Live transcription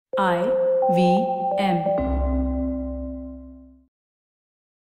IVM.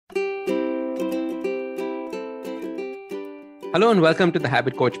 Hello and welcome to the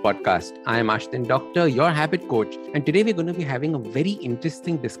Habit Coach podcast. I am Ashna Doctor, your habit coach, and today we're going to be having a very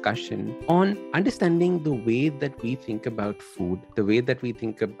interesting discussion on understanding the way that we think about food, the way that we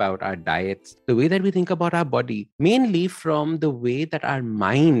think about our diets, the way that we think about our body, mainly from the way that our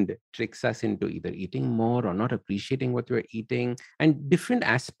mind tricks us into either eating more or not appreciating what we're eating, and different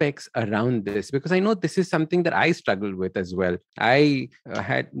aspects around this. Because I know this is something that I struggled with as well. I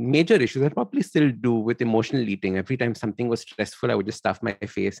had major issues, I probably still do, with emotional eating. Every time something was stressful, I would just stuff my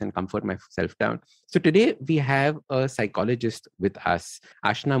face and comfort myself down. So today we have a psychologist with us,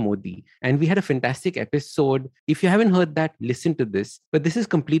 Ashna Modi, and we had a fantastic episode. If you haven't heard that, listen to this. But this is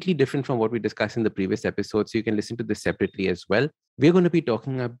completely different from what we discussed in the previous episode, so you can listen to this separately as well. We're going to be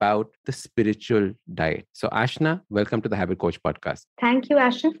talking about the spiritual diet. So Ashna, welcome to the Habit Coach podcast. Thank you,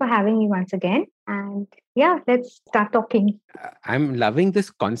 Ashna, for having me once again. And yeah, let's start talking. I'm loving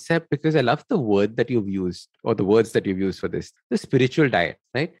this concept because I love the word that you've used, or the words that you've used for this, the spiritual diet,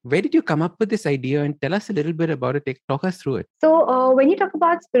 right? Where did you come up with this idea, and tell us a little bit about it? Talk us through it. So when you talk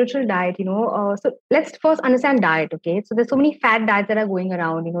about spiritual diet, so let's first understand diet, okay? So there's so many fad diets that are going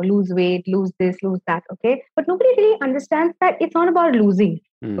around, lose weight, lose this, lose that, okay? But nobody really understands that it's not about losing,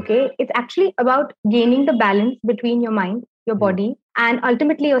 okay? It's actually about gaining the balance between your mind, your body, and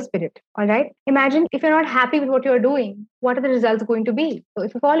ultimately your spirit. All right. Imagine if you're not happy with what you're doing, what are the results going to be? So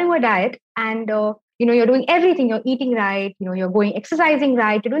if you're following a diet and you're doing everything, you're eating right, you're going exercising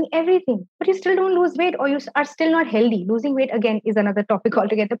right, you're doing everything, but you still don't lose weight, or you are still not healthy. Losing weight again is another topic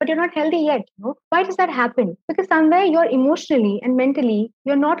altogether, but you're not healthy yet. Why does that happen? Because somewhere you're emotionally and mentally,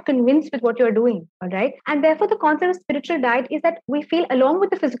 you're not convinced with what you're doing. All right. And therefore the concept of spiritual diet is that we feel along with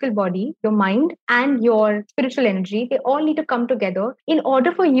the physical body, your mind and your spiritual energy, they all need to come together in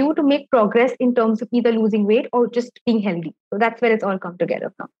order for you to make progress in terms of either losing weight or just being healthy. So that's where it's all come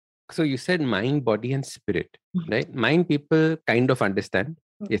together from. So you said mind, body, and spirit, right? Mind people kind of understand.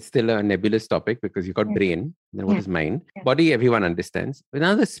 It's still a nebulous topic because you got brain. Then what is mind? Body, everyone understands. But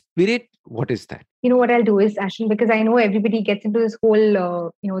now the spirit, what is that? What I'll do is, Ashton, because I know everybody gets into this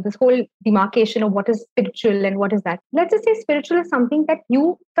whole, this whole demarcation of what is spiritual and what is that. Let's just say spiritual is something that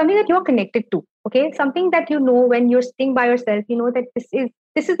you're connected to. Okay, something that when you're sitting by yourself, that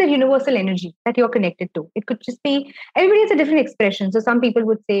this is the universal energy that you're connected to. It could just be, everybody has a different expression. So some people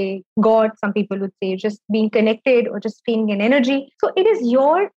would say God, some people would say just being connected or just feeling an energy. So it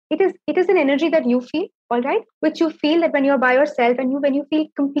is an energy that you feel, all right, which you feel that when you're by yourself and when you feel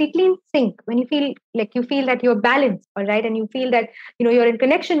completely in sync, when you feel that you're balanced, all right, and you feel that, you're in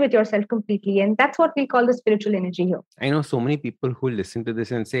connection with yourself completely. And that's what we call the spiritual energy here. I know so many people who listen to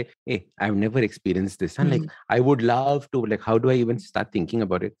this and say, hey, I've never experienced this. And I would love to, how do I even start thinking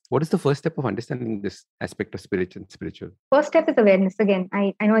about it? What is the first step of understanding this aspect of spiritual? First step is awareness. Again,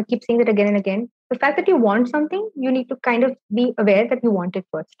 I know I keep saying that again and again. The fact that you want something, you need to kind of be aware that you want it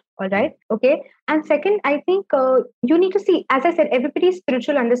first. All right. Okay. And second, I think you need to see, as I said, everybody's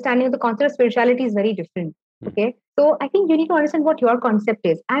spiritual understanding of the concept of spirituality is very different. Okay. So I think you need to understand what your concept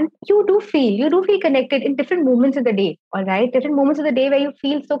is. And you do feel connected in different moments of the day. All right. Different moments of the day where you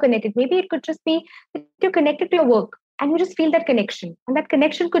feel so connected. Maybe it could just be that you're connected to your work and you just feel that connection. And that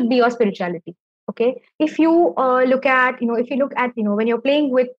connection could be your spirituality. Okay. If you look at, when you're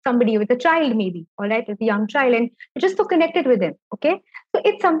playing with somebody, with a child, maybe, all right, with a young child, and you're just so connected with them. Okay. So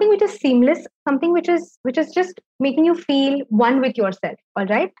it's something which is seamless, something which is just making you feel one with yourself. All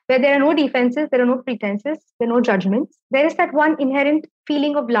right. Where there are no defenses, there are no pretenses, there are no judgments. There is that one inherent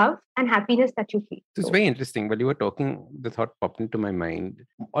feeling of love and happiness that you feel. This is very interesting. While you were talking, the thought popped into my mind.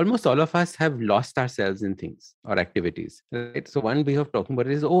 Almost all of us have lost ourselves in things or activities. Right? So one way of talking about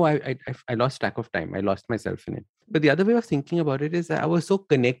it is, I lost track of time. I lost myself in it. But the other way of thinking about it is I was so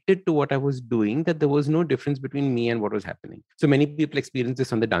connected to what I was doing that there was no difference between me and what was happening. So many people experience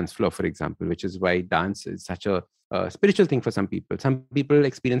this on the dance floor, for example, which is why dance is such a spiritual thing for some people. Some people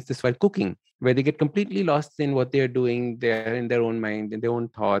experience this while cooking, where they get completely lost in what they're doing. They're in their own mind, in their own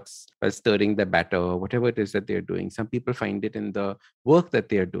thoughts, stirring the batter, whatever it is that they're doing. Some people find it in the work that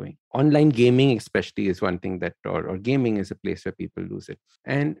they're doing. Online gaming especially is one thing that, or gaming is a place where people lose it.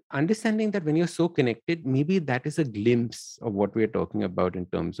 And understanding that when you're so connected, maybe that is a glimpse of what we're talking about in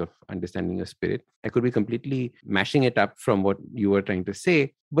terms of understanding your spirit. I could be completely mashing it up from what you were trying to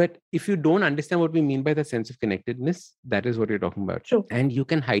say. But if you don't understand what we mean by the sense of connectedness, that is what you're talking about. True. And you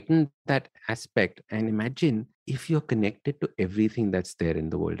can heighten that aspect and imagine if you're connected to everything that's there in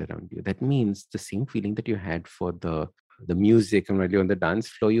the world around you. That means the same feeling that you had for the music and while you're on the dance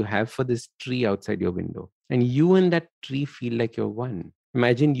floor, you have for this tree outside your window. And you and that tree feel like you're one.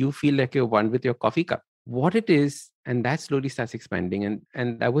 Imagine you feel like you're one with your coffee cup. What it is, and that slowly starts expanding.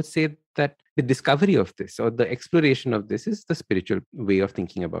 And I would say that the discovery of this or the exploration of this is the spiritual way of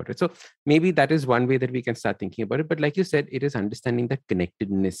thinking about it. So maybe that is one way that we can start thinking about it. But like you said, it is understanding that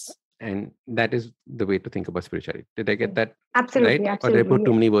connectedness. And that is the way to think about spirituality. Did I get that Absolutely, right? Or did I absolutely. put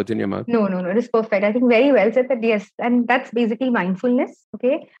too many words in your mouth? No, it is perfect. I think very well said that, yes. And that's basically mindfulness,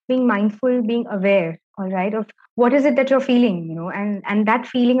 okay? Being mindful, being aware, all right, of what is it that you're feeling, and that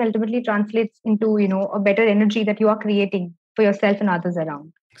feeling ultimately translates into, a better energy that you are creating for yourself and others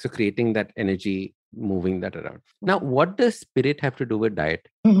around. So creating that energy, moving that around. Now, what does spirit have to do with diet?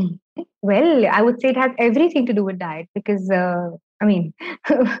 Well, I would say it has everything to do with diet because,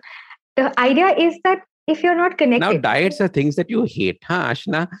 the idea is that if you're not connected. Now, diets are things that you hate, huh,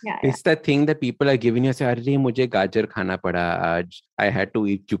 Ashna? Yeah. It's the thing that people are giving you. Say, "Arre, mujhe gajar khana pada aaj. I had to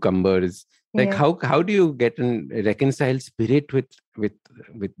eat cucumbers." Like, how do you get and reconcile spirit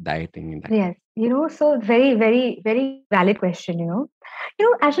with dieting in that? Yes, so very, very, very valid question.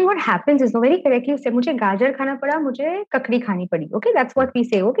 Actually, what happens is, very correctly you said, "Mujhe gajar khana pada, mujhe kakdi khani padi." Okay, that's what we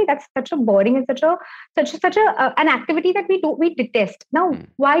say. Okay, that's such a boring and such a an activity that we detest. Now,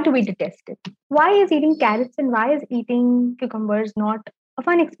 why do we detest it? Why is eating carrots and why is eating cucumbers not a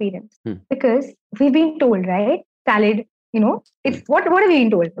fun experience? Because we've been told, right? Salad. It's what are we being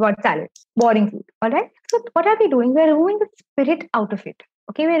told about salad? Boring food. All right. So what are we doing? We're removing the spirit out of it.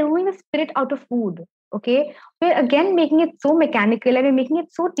 Okay, we're removing the spirit out of food. Okay, we're again making it so mechanical and we're making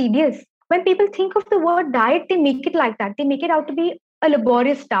it so tedious. When people think of the word diet, they make it like that. They make it out to be a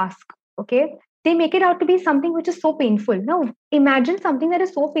laborious task. Okay, they make it out to be something which is so painful. Now, imagine something that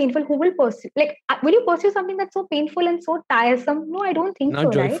is so painful. Who will pursue? Like, will you pursue something that's so painful and so tiresome? No, I don't think so.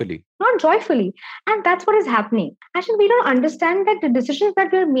 Not joyfully. Right? Not joyfully. And that's what is happening. Actually, we don't understand that the decisions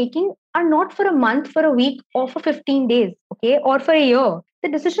that we're making are not for a month, for a week, or for 15 days, okay, or for a year. The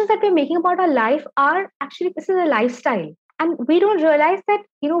decisions that we're making about our life are actually, this is a lifestyle. And we don't realize that,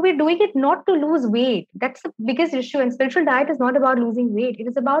 we're doing it not to lose weight. That's the biggest issue. And spiritual diet is not about losing weight. It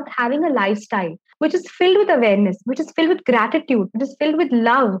is about having a lifestyle which is filled with awareness, which is filled with gratitude, which is filled with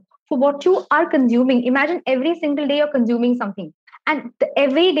love for what you are consuming. Imagine every single day you're consuming something. And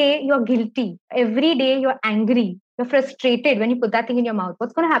every day you're guilty. Every day you're angry. You're frustrated when you put that thing in your mouth.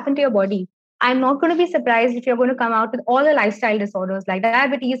 What's going to happen to your body? I'm not going to be surprised if you're going to come out with all the lifestyle disorders like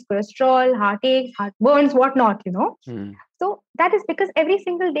diabetes, cholesterol, heartaches, heartburns, whatnot, So that is because every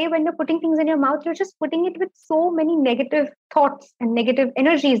single day when you're putting things in your mouth, you're just putting it with so many negative thoughts and negative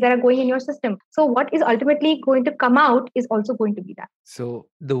energies that are going in your system. So what is ultimately going to come out is also going to be that. So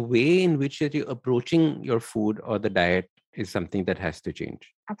the way in which you're approaching your food or the diet is something that has to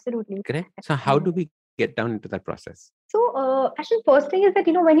change. Absolutely. Correct. So how do we get down into that process? So, actually, first thing is that,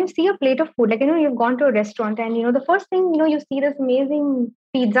 when you see a plate of food, like, you've gone to a restaurant and, the first thing, you see this amazing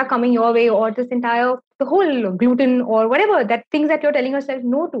pizza coming your way or the whole gluten or whatever, that things that you're telling yourself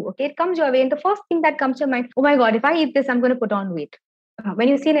no to, okay, it comes your way. And the first thing that comes to your mind, oh my God, if I eat this, I'm going to put on weight. When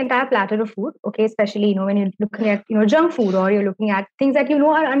you see an entire platter of food, okay, especially, when you're looking at, junk food or you're looking at things that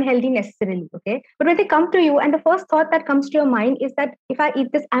are unhealthy necessarily, okay. But when they come to you and the first thought that comes to your mind is that if I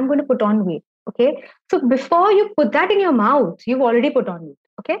eat this, I'm going to put on weight. Okay. So before you put that in your mouth, you've already put on weight.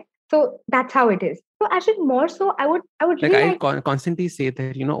 Okay. So that's how it is. So actually more so, I would really constantly say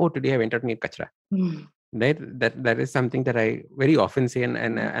that, oh, today I went out and ate kachra. Right? That is something that I very often say,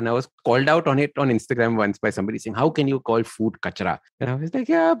 and I was called out on it on Instagram once by somebody saying, how can you call food kachra? And I was like,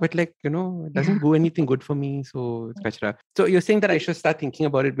 yeah, but it doesn't do anything good for me, so it's kachra. So you're saying that I should start thinking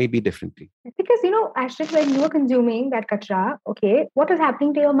about it maybe differently. Because actually when you were consuming that kachra, okay, what was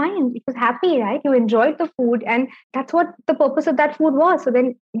happening to your mind? It was happy, right? You enjoyed the food, and that's what the purpose of that food was. So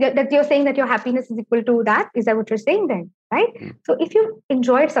then that you're saying that your happiness is equal to that. Is that what you're saying then? Right? So if you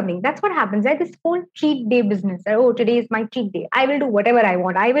enjoyed something, that's what happens, right? This whole cheat day business. Oh, today is my cheat day. I will do whatever I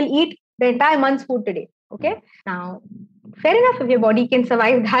want. I will eat the entire month's food today. Okay. Now, fair enough. If your body can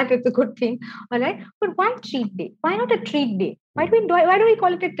survive that, it's a good thing. All right. But why cheat day? Why not a treat day? Why do we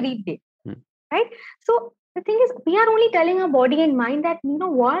call it a treat day? Right? So the thing is, we are only telling our body and mind that,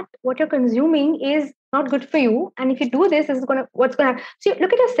 what you're consuming is not good for you. And if you do this, what's going to happen. So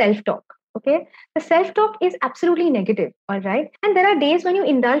look at your self-talk. Okay. The self-talk is absolutely negative. All right. And there are days when you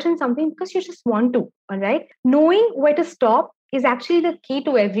indulge in something because you just want to. All right. Knowing where to stop is actually the key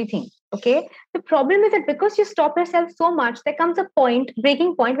to everything. Okay. The problem is that because you stop yourself so much, there comes a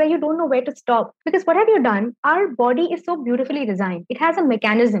breaking point where you don't know where to stop. Because what have you done? Our body is so beautifully designed. It has a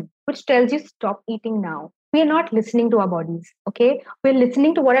mechanism which tells you stop eating now. We are not listening to our bodies. Okay. We're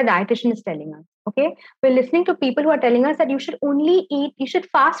listening to what our dietitian is telling us. Okay. We're listening to people who are telling us that you should only eat, you should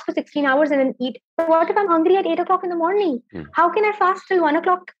fast for 16 hours and then eat. But what if I'm hungry at 8 o'clock in the morning? How can I fast till 1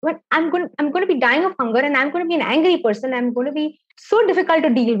 o'clock when I'm going to be dying of hunger and I'm going to be an angry person? I'm going to be so difficult to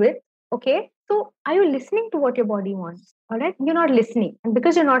deal with. Okay. So are you listening to what your body wants? All right. You're not listening. And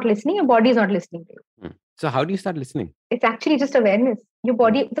because you're not listening, your body is not listening to you. So how do you start listening? It's actually just awareness. Your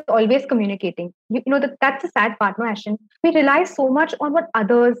body is always communicating. That's the sad part, no, Ashton? We rely so much on what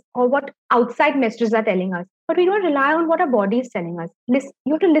others or what outside messages are telling us, but we don't rely on what our body is telling us. You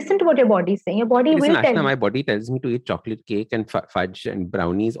have to listen to what your body is saying. Your body Listen, will tell Ashna, you. my body tells me to eat chocolate cake and fudge and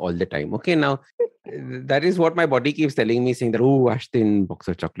brownies all the time. Okay, now that is what my body keeps telling me, saying that, oh, Ashton, box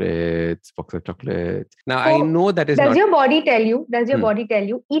of chocolates. Now, So I know that is does not... your body tell you,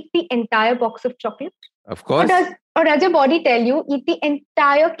 eat the entire box of chocolate? Of course. Or does your body tell you, eat the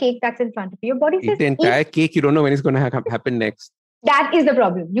entire cake that's in front of you? Your body says, eat the entire cake. You don't know when it's going to happen next. That is the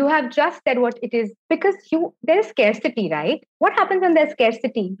problem. You have just said what it is because there is scarcity, right? What happens when there's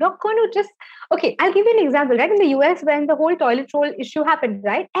scarcity? You're going to just... Okay, I'll give you an example, right? In the US, when the whole toilet roll issue happened,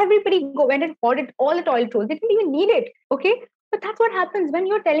 right? Everybody went and ordered all the toilet rolls. They didn't even need it, okay? But that's what happens when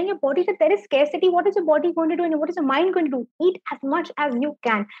you're telling your body that there is scarcity. What is your body going to do and what is your mind going to do? Eat as much as you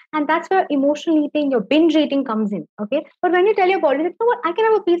can. And that's where emotional eating, your binge eating comes in. Okay. But when you tell your body that, you know what, I can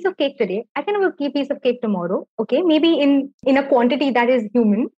have a piece of cake today. I can have a piece of cake tomorrow. Okay. Maybe in a quantity that is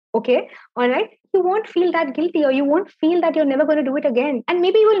human. Okay. All right. You won't feel that guilty or you won't feel that you're never going to do it again. And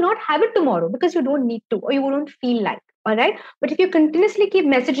maybe you will not have it tomorrow because you don't need to or you won't feel like. All right. But if you continuously keep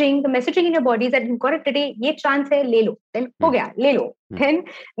messaging, the messaging in your body is that you've got it today, ye chance hai, le lo. Then ho gaya, le lo. Then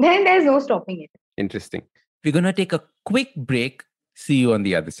there's no stopping it. Interesting. We're going to take a quick break. See you on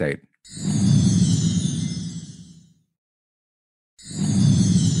the other side.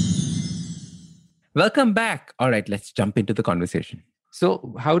 Welcome back. All right, let's jump into the conversation.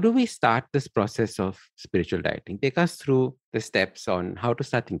 So how do we start this process of spiritual dieting? Take us through the steps on how to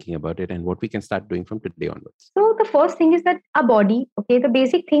start thinking about it and what we can start doing from today onwards. So the first thing is that our body, okay, the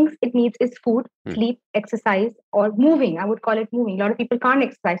basic things it needs is food, sleep, exercise, or moving. I would call it moving. A lot of people can't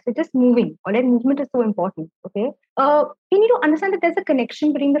exercise, so just moving. All right, movement is so important. Okay, you need to understand that there's a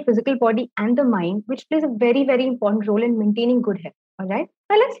connection between the physical body and the mind, which plays a very, very important role in maintaining good health. All right,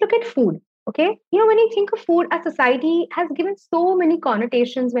 now let's look at food. Okay, when you think of food, our society has given so many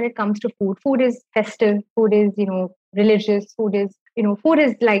connotations when it comes to food. Food is festive, food is, religious, food is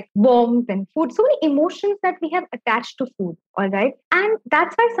like warmth and food. So many emotions that we have attached to food. All right. And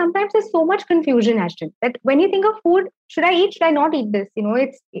that's why sometimes there's so much confusion, Ashton, that when you think of food, should I eat? Should I not eat this?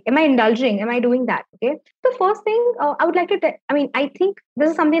 Am I indulging? Am I doing that? Okay. The first thing I would like to I think this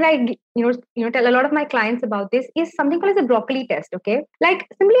is something I, tell a lot of my clients about this is something called as a broccoli test. Okay. Like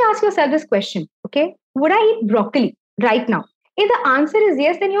simply ask yourself this question. Okay. Would I eat broccoli right now? If the answer is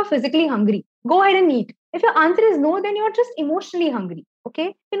yes, then you're physically hungry. Go ahead and eat. If your answer is no, then you're just emotionally hungry.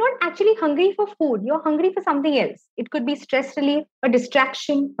 Okay. You're not actually hungry for food. You're hungry for something else. It could be stress relief, a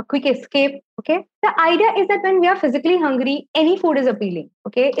distraction, a quick escape. Okay. The idea is that when we are physically hungry, any food is appealing.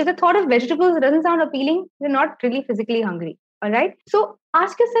 Okay. If the thought of vegetables doesn't sound appealing, we're not really physically hungry. All right. So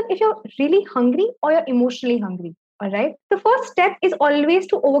ask yourself if you're really hungry or you're emotionally hungry. All right. The first step is always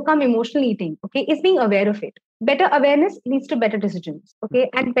to overcome emotional eating. Okay. Is being aware of it. Better awareness leads to better decisions. Okay.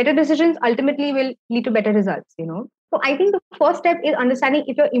 And better decisions ultimately will lead to better results, So I think the first step is understanding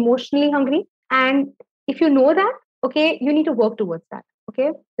if you're emotionally hungry. And if you know that, okay, you need to work towards that.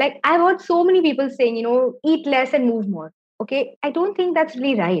 Okay. Like I've heard so many people saying, eat less and move more. Okay. I don't think that's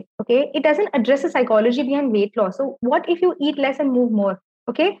really right. Okay. It doesn't address the psychology behind weight loss. So what if you eat less and move more?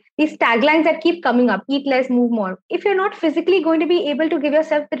 Okay. These taglines that keep coming up, eat less, move more. If you're not physically going to be able to give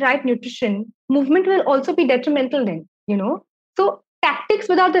yourself the right nutrition, movement will also be detrimental then, So tactics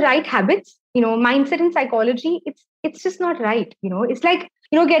without the right habits, mindset and psychology, it's just not right. It's like,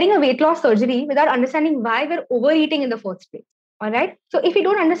 getting a weight loss surgery without understanding why we're overeating in the first place. All right. So if we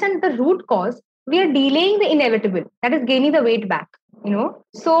don't understand the root cause, we are delaying the inevitable, that is gaining the weight back,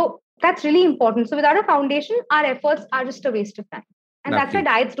 So that's really important. So without a foundation, our efforts are just a waste of time. And that's why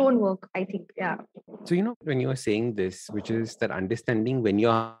diets don't work, I think. Yeah. So, when you are saying this, which is that understanding when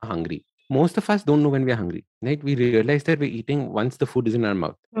you're hungry, most of us don't know when we're hungry, right? We realize that we're eating once the food is in our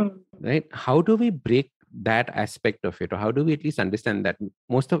mouth, right? How do we break that aspect of it? Or how do we at least understand that?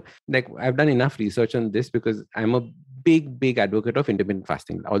 I've done enough research on this because I'm a big advocate of intermittent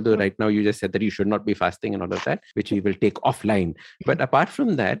fasting. Although right now you just said that you should not be fasting and all of that, which we will take offline. But apart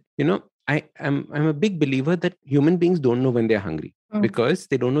from that, I'm a big believer that human beings don't know when they're hungry because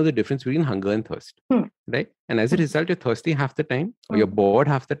they don't know the difference between hunger and thirst. right? And as a result, you're thirsty half the time, or you're bored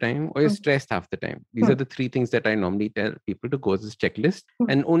half the time, or you're stressed half the time. These are the three things that I normally tell people to go this checklist.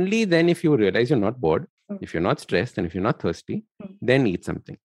 And only then, if you realize you're not bored, if you're not stressed, and if you're not thirsty, then eat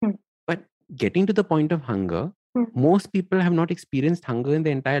something. But getting to the point of hunger, most people have not experienced hunger in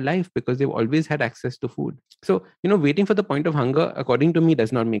their entire life because they've always had access to food. So, waiting for the point of hunger, according to me,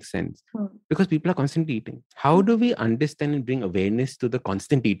 does not make sense because people are constantly eating. How do we understand and bring awareness to the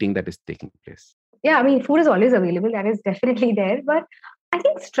constant eating that is taking place? Yeah, I mean, food is always available. That is definitely there. But I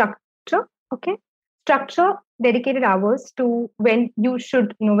think structure, structure, dedicated hours to when you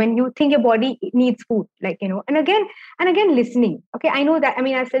should, when you think your body needs food, and again, listening. Okay, I know that, I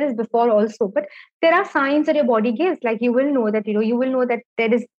mean, I've said this before also, but there are signs that your body gives. Like you will know that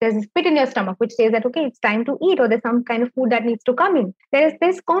there's a pit in your stomach which says that, okay, it's time to eat, or there's some kind of food that needs to come in.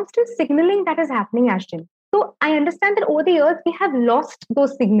 There's constant signaling that is happening, Ashton. So I understand that over the years, we have lost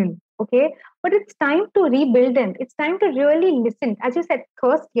those signals. Okay, but it's time to rebuild them. It's time to really listen. As you said,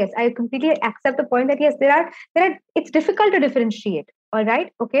 thirst, yes, I completely accept the point that yes, there are, it's difficult to differentiate. All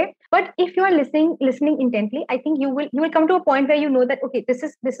right, okay. But if you are listening intently, I think you will come to a point where you know that, okay, this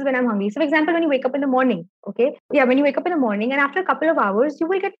is when I'm hungry. So for example, when you wake up in the morning, okay, yeah, when you wake up in the morning and after a couple of hours, you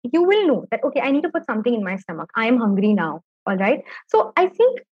will know that, okay, I need to put something in my stomach. I am hungry now. All right. So I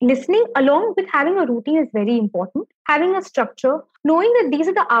think listening along with having a routine is very important. Having a structure, knowing that these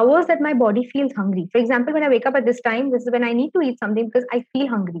are the hours that my body feels hungry. For example, when I wake up at this time, this is when I need to eat something because I feel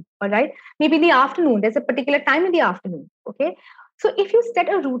hungry. All right. Maybe in the afternoon, there's a particular time in the afternoon. Okay. So if you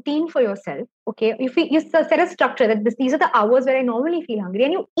set a routine for yourself, okay, if you set a structure that these are the hours where I normally feel hungry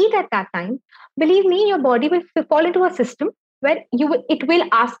and you eat at that time, believe me, your body will fall into a system where it will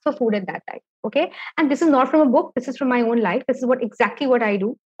ask for food at that time. Okay. And this is not from a book. This is from my own life. This is exactly what I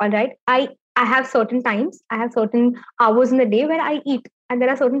do. All right. I have certain times, I have certain hours in the day where I eat. And there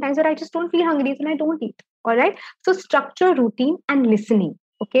are certain times where I just don't feel hungry and I don't eat. All right. So structure, routine, and listening.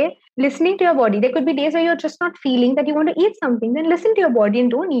 Okay. Listening to your body. There could be days where you're just not feeling that you want to eat something. Then listen to your body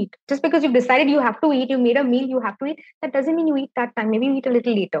and don't eat. Just because you've decided you have to eat, you made a meal, you have to eat. That doesn't mean you eat that time. Maybe you eat a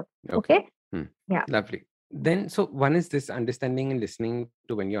little later. Okay. Yeah. Lovely. Then, so one is this understanding and listening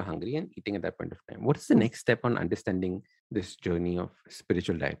to when you're hungry and eating at that point of time. What is the next step on understanding this journey of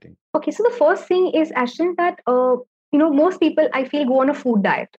spiritual dieting? Okay, so the first thing is, Ashton, that most people I feel go on a food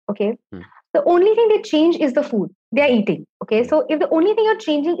diet. Okay, the only thing they change is the food they are eating. Okay, so if the only thing you're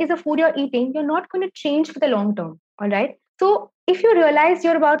changing is the food you're eating, you're not going to change for the long term. All right. So if you realize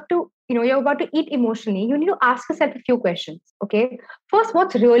you're about to eat emotionally, you need to ask yourself a few questions. Okay, first,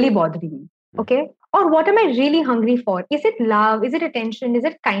 what's really bothering me? Okay. Or what am I really hungry for? Is it love? Is it attention? Is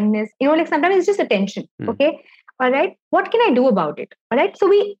it kindness? Sometimes it's just attention. Okay. All right. What can I do about it? All right. So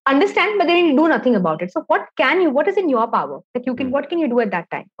we understand, but then you do nothing about it. So what is in your power that you can, what can you do at that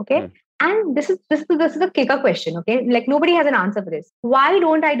time? Okay. And this is a kicker question. Okay. Like nobody has an answer for this. Why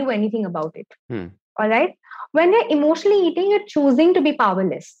don't I do anything about it? All right. When you're emotionally eating, you're choosing to be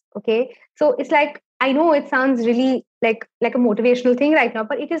powerless. Okay. So it's like, I know it sounds really like a motivational thing right now,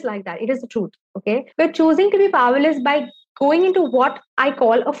 but it is like that. It is the truth. Okay. We're choosing to be powerless by going into what I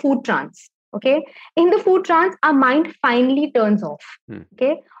call a food trance. Okay. In the food trance, our mind finally turns off.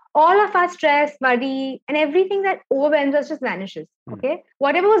 Okay. All of our stress, worry, and everything that overwhelms us just vanishes. Okay.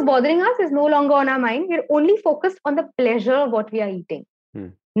 Whatever was bothering us is no longer on our mind. We're only focused on the pleasure of what we are eating.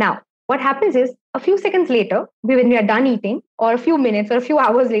 Now, what happens is a few seconds later, when we are done eating, or a few minutes or a few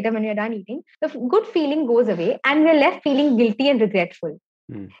hours later when we are done eating, the good feeling goes away and we're left feeling guilty and regretful.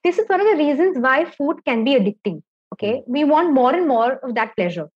 This is one of the reasons why food can be addicting. Okay. We want more and more of that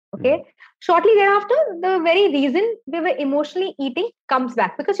pleasure. Okay. Shortly thereafter, the very reason we were emotionally eating comes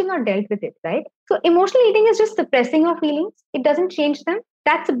back because you've not dealt with it, right? So emotional eating is just suppressing your feelings. It doesn't change them.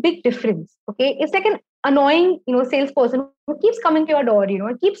 That's a big difference. Okay. It's like an annoying, salesperson who keeps coming to your door,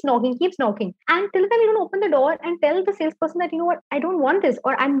 and keeps knocking. And till the time you don't open the door and tell the salesperson that, what, I don't want this,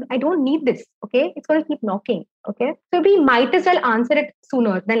 or I don't need this. Okay. It's going to keep knocking. Okay. So we might as well answer it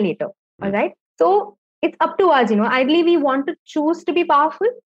sooner than later. All right. So it's up to us, ideally we want to choose to be powerful.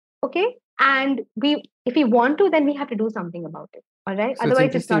 Okay. And if we want to, then we have to do something about it. All right. So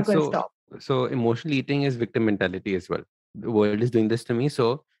otherwise it's not going to stop. So emotional eating is victim mentality as well. The world is doing this to me,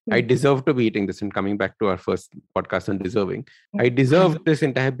 so I deserve to be eating this. And coming back to our first podcast on deserving, I deserve this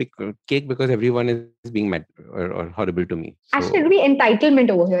entire big cake because everyone is being mad or horrible to me. So, actually, it will be entitlement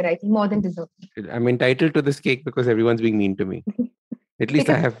over here, I think, more than deserving. I'm entitled to this cake because everyone's being mean to me. At least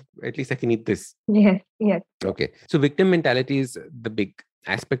I can eat this. Yes. Okay. So victim mentality is the big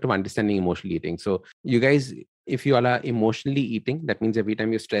aspect of understanding emotional eating. So you guys if you are emotionally eating, that means every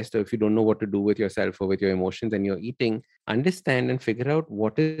time you're stressed or if you don't know what to do with yourself or with your emotions and you're eating, understand and figure out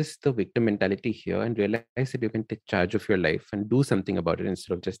what is the victim mentality here and realize that you can take charge of your life and do something about it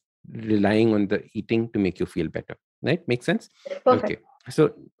instead of just relying on the eating to make you feel better. Right? Make sense? Perfect. Okay.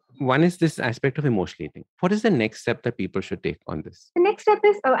 So one is this aspect of emotional eating. What is the next step that people should take on this? The next step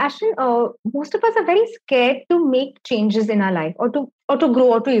is, Ashton, most of us are very scared to make changes in our life or to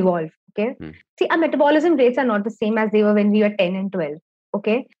grow or to evolve. Okay. See, our metabolism rates are not the same as they were when we were 10 and 12.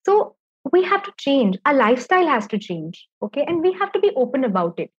 Okay. So we have to change. Our lifestyle has to change. Okay. And we have to be open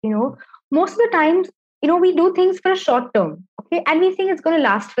about it. Most of the times, we do things for a short term. Okay. And we think it's going to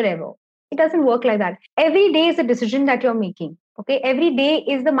last forever. It doesn't work like that. Every day is a decision that you're making. Okay. Every day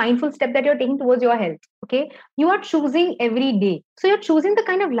is the mindful step that you're taking towards your health. Okay. You are choosing every day. So you're choosing the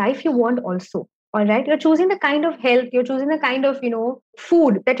kind of life you want also. All right. You're choosing the kind of health, you're choosing the kind of,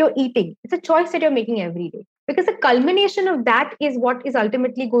 food that you're eating. It's a choice that you're making every day. Because the culmination of that is what is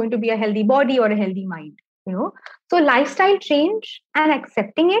ultimately going to be a healthy body or a healthy mind. So lifestyle change and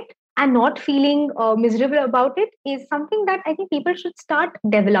accepting it and not feeling miserable about it is something that I think people should start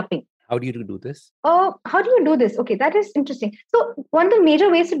developing. How do you do this? How do you do this? Okay, that is interesting. So one of the major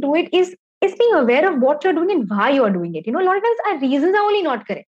ways to do it is being aware of what you're doing and why you're doing it. A lot of times our reasons are only not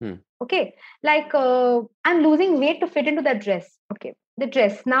correct. Okay, like I'm losing weight to fit into that dress. Okay, the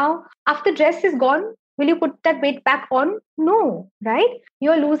dress. Now, after the dress is gone, will you put that weight back on? No, right?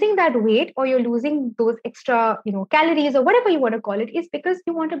 You're losing that weight or you're losing those extra, calories or whatever you want to call it is because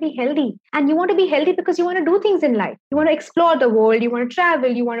you want to be healthy. And you want to be healthy because you want to do things in life. You want to explore the world. You want to travel.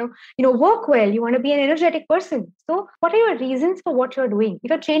 You want to, work well. You want to be an energetic person. So what are your reasons for what you're doing?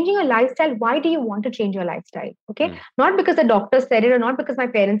 If you're changing your lifestyle, why do you want to change your lifestyle? Okay. Not because the doctor said it or not because my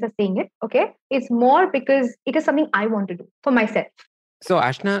parents are saying it. Okay. It's more because it is something I want to do for myself. So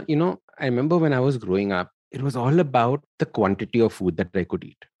Ashna, I remember when I was growing up, it was all about the quantity of food that I could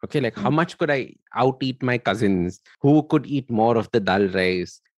eat. Okay, like how much could I out-eat my cousins? Who could eat more of the dal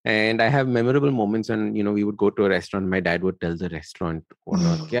rice? And I have memorable moments when, we would go to a restaurant. My dad would tell the restaurant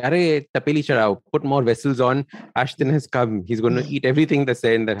owner, "Arey, tapeli chadao, put more vessels on. Ashton has come. He's going to eat everything that's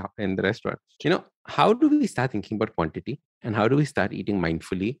there in the restaurant." How do we start thinking about quantity and how do we start eating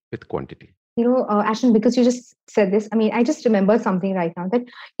mindfully with quantity? Ashton, because you just said this, I just remember something right now that,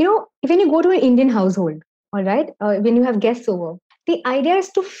 when you go to an Indian household, all right, when you have guests over, the idea is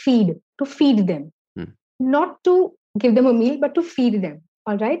to feed them, not to give them a meal, but to feed them.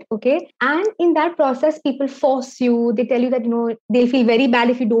 All right. Okay. And in that process, people force you, they tell you that, they'll feel very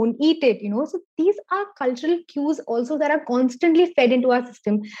bad if you don't eat it, So these are cultural cues also that are constantly fed into our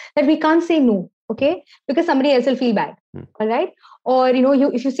system that we can't say no. Okay. Because somebody else will feel bad. All right. Or,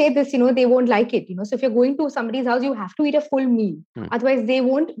 if you say this, they won't like it, So if you're going to somebody's house, you have to eat a full meal. Otherwise they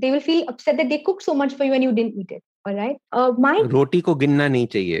will feel upset that they cooked so much for you and you didn't eat it. All right. Roti ko ginna nahi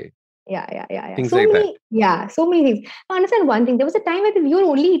chahiye. Yeah. Things so like many, that. So many things. Now, understand one thing. There was a time where you were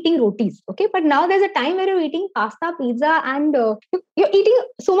only eating rotis, okay? But now there's a time where you're eating pasta, pizza, and you're eating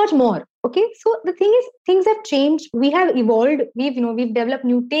so much more, okay? So the thing is, things have changed. We have evolved. We've developed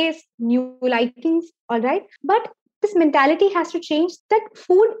new tastes, new likings, all right? But this mentality has to change that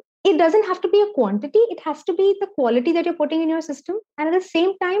food, it doesn't have to be a quantity. It has to be the quality that you're putting in your system. And at the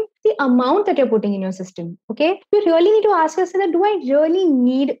same time, the amount that you're putting in your system. Okay. You really need to ask yourself that, do I really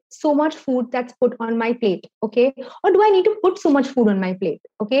need so much food that's put on my plate? Okay. Or do I need to put so much food on my plate?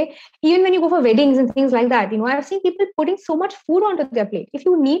 Okay. Even when you go for weddings and things like that, I've seen people putting so much food onto their plate. If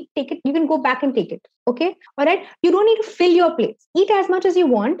you need, take it, you can go back and take it. Okay. All right. You don't need to fill your plates. Eat as much as you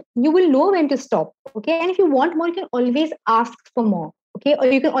want. You will know when to stop. Okay. And if you want more, you can always ask for more. Okay, or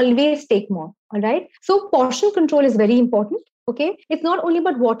you can always take more. All right. So portion control is very important. Okay. It's not only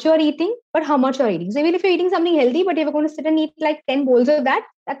about what you're eating, but how much you're eating. So even if you're eating something healthy, but you're going to sit and eat like 10 bowls of that,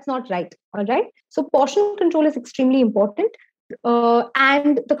 that's not right. All right. So portion control is extremely important.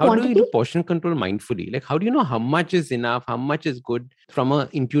 And the how quantity. Do you do portion control mindfully? Like, how do you know how much is enough, how much is good from a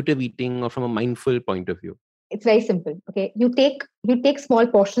intuitive eating or from a mindful point of view? It's very simple. Okay. You take small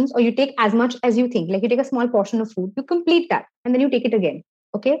portions or you take as much as you think. Like you take a small portion of food, you complete that and then you take it again.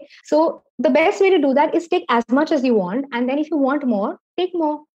 Okay. So the best way to do that is take as much as you want. And then if you want more, take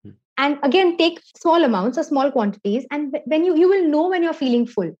more. And again, take small amounts or small quantities. And when you will know when you're feeling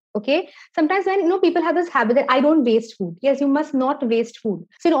full. Okay. Sometimes when people have this habit that I don't waste food. Yes, you must not waste food.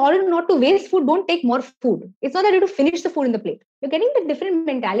 So in order not to waste food, don't take more food. It's not that you have to finish the food in the plate. You're getting the different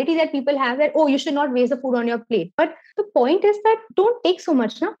mentality that people have that, you should not waste the food on your plate. But the point is that don't take so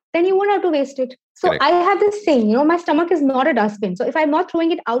much, now. Then you won't have to waste it. So correct. I have this saying, my stomach is not a dustbin. So if I'm not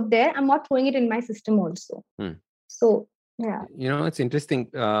throwing it out there, I'm not throwing it in my system also. So yeah. It's interesting.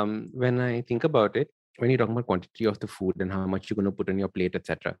 When I think about it, when you're talking about quantity of the food and how much you're going to put on your plate,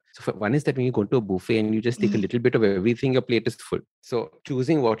 etc. So one is that when you go to a buffet and you just take a little bit of everything, your plate is full. So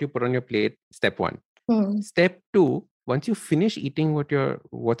choosing what you put on your plate, step one. Step two, once you finish eating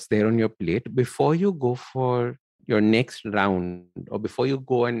what's there on your plate, before you go for your next round, or before you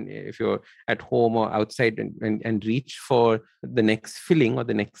go and if you're at home or outside and reach for the next filling or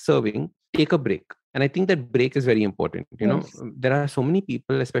the next serving, take a break. And I think that break is very important. You know, there are so many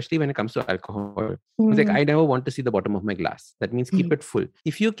people, especially when it comes to alcohol, it's like, I never want to see the bottom of my glass. That means keep it full.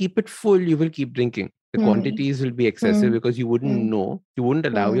 If you keep it full, you will keep drinking. The quantities will be excessive because you wouldn't know, you wouldn't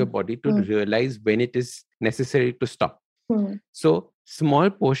allow your body to realize when it is necessary to stop. So small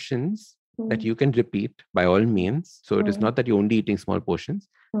portions that you can repeat by all means. So it is not that you're only eating small portions,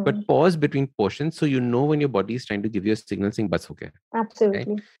 but pause between portions so you know when your body is trying to give you a signal saying, "Bas ho gaya."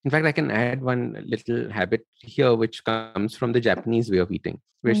 Absolutely. Right? In fact, I can add one little habit here, which comes from the Japanese way of eating,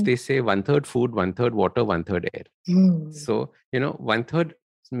 which they say 1/3 food, 1/3 water, 1/3 air. So, 1/3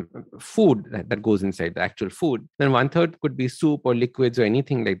 food that goes inside the actual food, then 1/3 could be soup or liquids or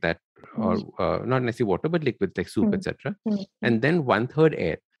anything like that, or not necessarily water, but liquids like soup, etc. And then 1/3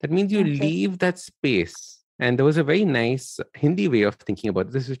 air. That means you leave that space. And there was a very nice Hindi way of thinking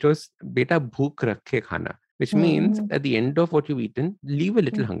about this, which was "Beta bhook rakhe khana," which means at the end of what you've eaten, leave a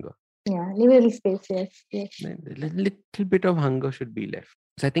little hunger. Yeah, leave a little space, yes. A little bit of hunger should be left.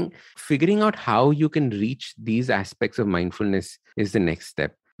 So I think figuring out how you can reach these aspects of mindfulness is the next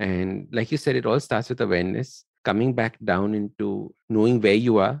step. And like you said, it all starts with awareness, coming back down into knowing where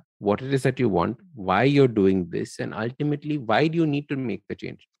you are, what it is that you want, why you're doing this, and ultimately, why do you need to make the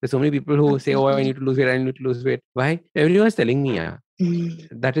change? There's so many people who say, "Oh, I need to lose weight, I need to lose weight." Why? Everyone's telling me,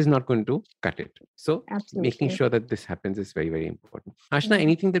 that is not going to cut it. So making sure that this happens is very, very important. Ashna,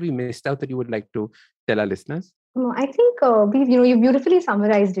 anything that we missed out that you would like to tell our listeners? No, I think you beautifully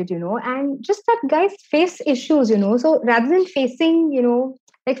summarized it, and just that guys face issues, so rather than facing,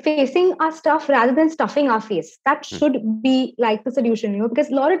 facing our stuff rather than stuffing our face, that should be like the solution, because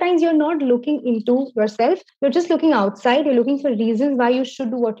a lot of times you're not looking into yourself, you're just looking outside, you're looking for reasons why you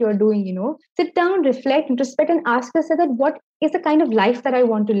should do what you're doing, sit down, reflect, introspect, and ask yourself that what is the kind of life that I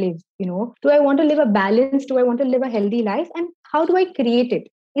want to live, do I want to live a balanced, do I want to live a healthy life, and how do I create it?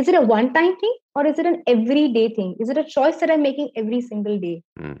 Is it a one-time thing or is it an everyday thing? Is it a choice that I'm making every single day?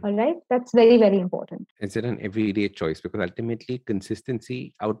 All right. That's very, very important. Is it an everyday choice? Because ultimately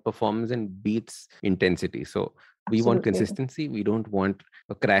consistency outperforms and beats intensity. So we want consistency. We don't want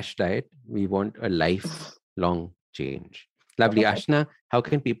a crash diet. We want a lifelong change. Lovely. Ashna, how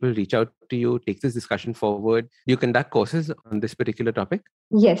can people reach out to you, take this discussion forward? Do you conduct courses on this particular topic?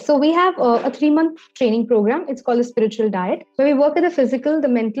 Yes. So we have a 3-month training program. It's called a spiritual diet, where we work at the physical, the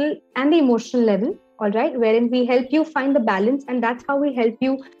mental, and the emotional level. All right. Wherein we help you find the balance. And that's how we help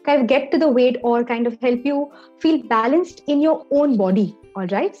you kind of get to the weight or kind of help you feel balanced in your own body. All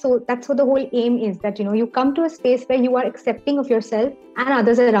right. So that's what the whole aim is, that, you come to a space where you are accepting of yourself and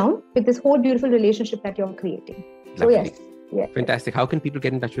others around with this whole beautiful relationship that you're creating. Lovely. So yes. Yeah. Fantastic. How can people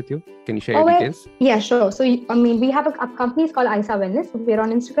get in touch with you? Can you share your details? Yeah, sure. So, we have a company called Isa Wellness. We're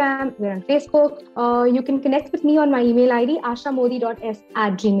on Instagram, we're on Facebook. You can connect with me on my email ID,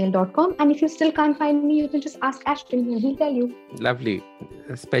 ashnamodi.s@gmail.com. And if you still can't find me, you can just ask Ashton and he'll tell you. Lovely.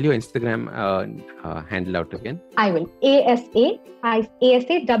 Spell your Instagram handle out again. I will. ASAWELLNESS.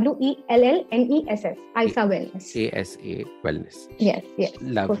 Isa Wellness. ASA Wellness. Yes.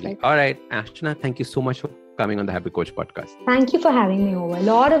 Lovely. Perfect. All right. Ashna, thank you so much for coming on the Habit Coach podcast. Thank you for having me over. A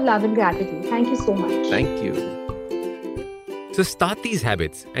lot of love and gratitude. Thank you so much. Thank you. So start these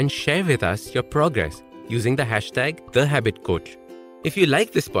habits and share with us your progress using the hashtag #TheHabitCoach. If you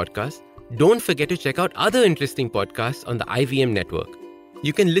like this podcast, don't forget to check out other interesting podcasts on the IVM network.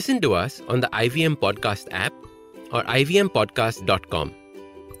 You can listen to us on the IVM Podcast app or ivmpodcast.com.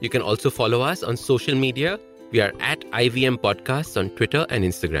 You can also follow us on social media. We are at IVM Podcasts on Twitter and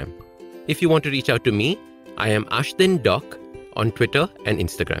Instagram. If you want to reach out to me, I am Ashdin Doc on Twitter and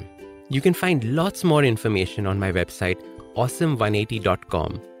Instagram. You can find lots more information on my website,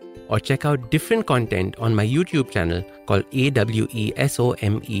 awesome180.com, or check out different content on my YouTube channel called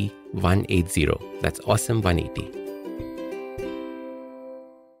AWESOME180. That's Awesome 180.